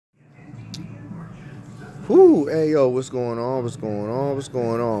Whoo, hey yo, what's going on? What's going on? What's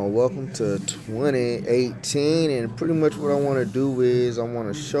going on? Welcome to 2018, and pretty much what I want to do is I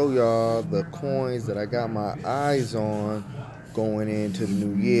want to show y'all the coins that I got my eyes on going into the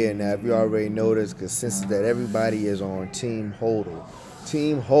new year. Now, if you already noticed, consensus that everybody is on Team Hodl.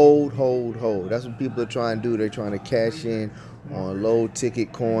 Team hold. That's what people are trying to do. They're trying to cash in on low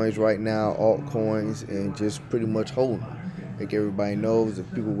ticket coins right now, altcoins, and just pretty much hold them. Like everybody knows,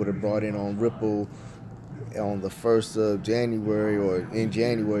 if people would have brought in on Ripple on the 1st of January or in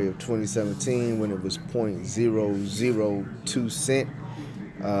January of 2017 when it was 0.002 cent.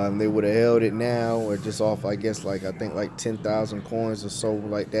 They would have held it now or just off, I guess, like 10,000 coins or so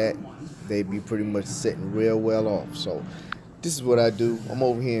like that. They'd be pretty much sitting real well off. So this is what I do. I'm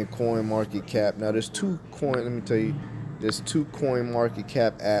over here in Coin Market Cap. Now there's let me tell you, there's two Coin Market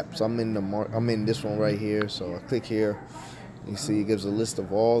Cap apps. I'm in this one right here. So I click here. You see it gives a list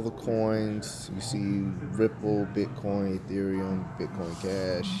of all the coins. You see Ripple, Bitcoin, Ethereum, Bitcoin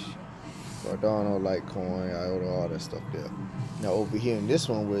Cash, Cardano, Litecoin, IOTA, all that stuff there. Now over here in this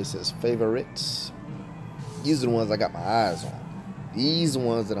one where it says favorites, these are the ones I got my eyes on. These are the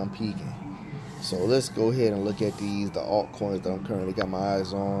ones that I'm peeking. So let's go ahead and look at these, the altcoins that I'm currently got my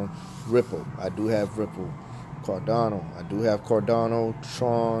eyes on. Ripple, I do have Ripple. Cardano, I do have Cardano.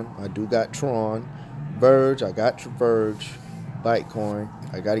 Tron, I do got Tron. Verge, I got Verge. Bitcoin,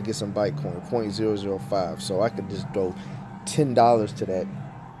 I got to get some Bitcoin, 0.005. So I could just throw $10 to that,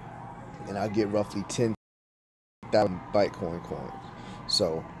 and I'll get roughly 10,000 Bitcoin coins.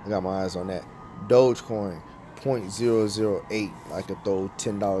 So I got my eyes on that. Dogecoin, 0.008. I could throw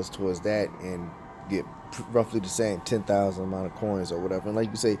 $10 towards that and get roughly the same 10,000 amount of coins or whatever. And like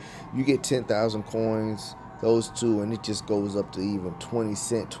you say, you get 10,000 coins, those two, and it just goes up to even 20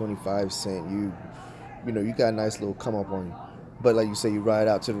 cent, 25 cent. You know, you got a nice little come up on you. But like you say, you ride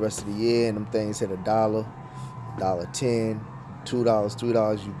out to the rest of the year, and them things hit $1, $1.10, $2,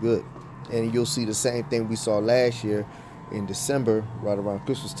 $3, you good. And you'll see the same thing we saw last year in December, right around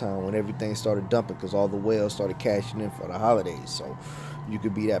Christmas time, when everything started dumping because all the whales started cashing in for the holidays. So you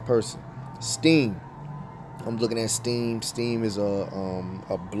could be that person. Steam. I'm looking at Steam. Steam is a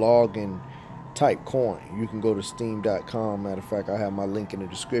blogging type coin. You can go to steam.com. Matter of fact, I have my link in the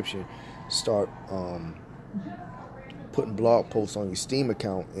description. Start putting blog posts on your Steam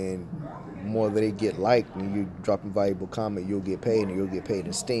account, and more that they get liked and you dropping valuable comment, you'll get paid, and you'll get paid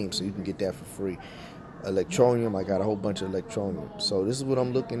in Steam, so you can get that for free. Electronium, I got a whole bunch of Electronium. So this is what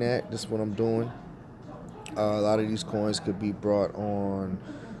I'm looking at. This is what I'm doing. A lot of these coins could be brought on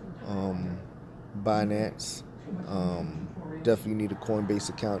Binance. Definitely need a Coinbase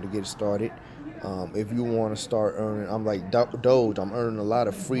account to get started. If you want to start earning, I'm like Doge. I'm earning a lot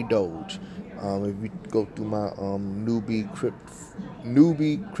of free Doge. If you go through my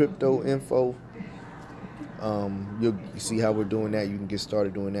Newbie crypto info, you'll see how we're doing that. You can get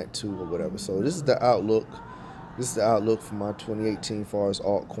started doing that too, or whatever. So this is the outlook. This is the outlook for my 2018 as far as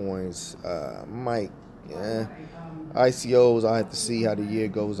altcoins. ICOs, I have to see how the year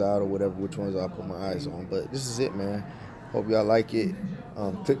goes out or whatever, which ones I'll put my eyes on. But this is it, man. Hope y'all like it.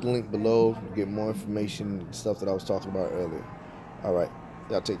 Click the link below to get more information and stuff that I was talking about earlier. All right,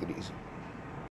 y'all take it easy.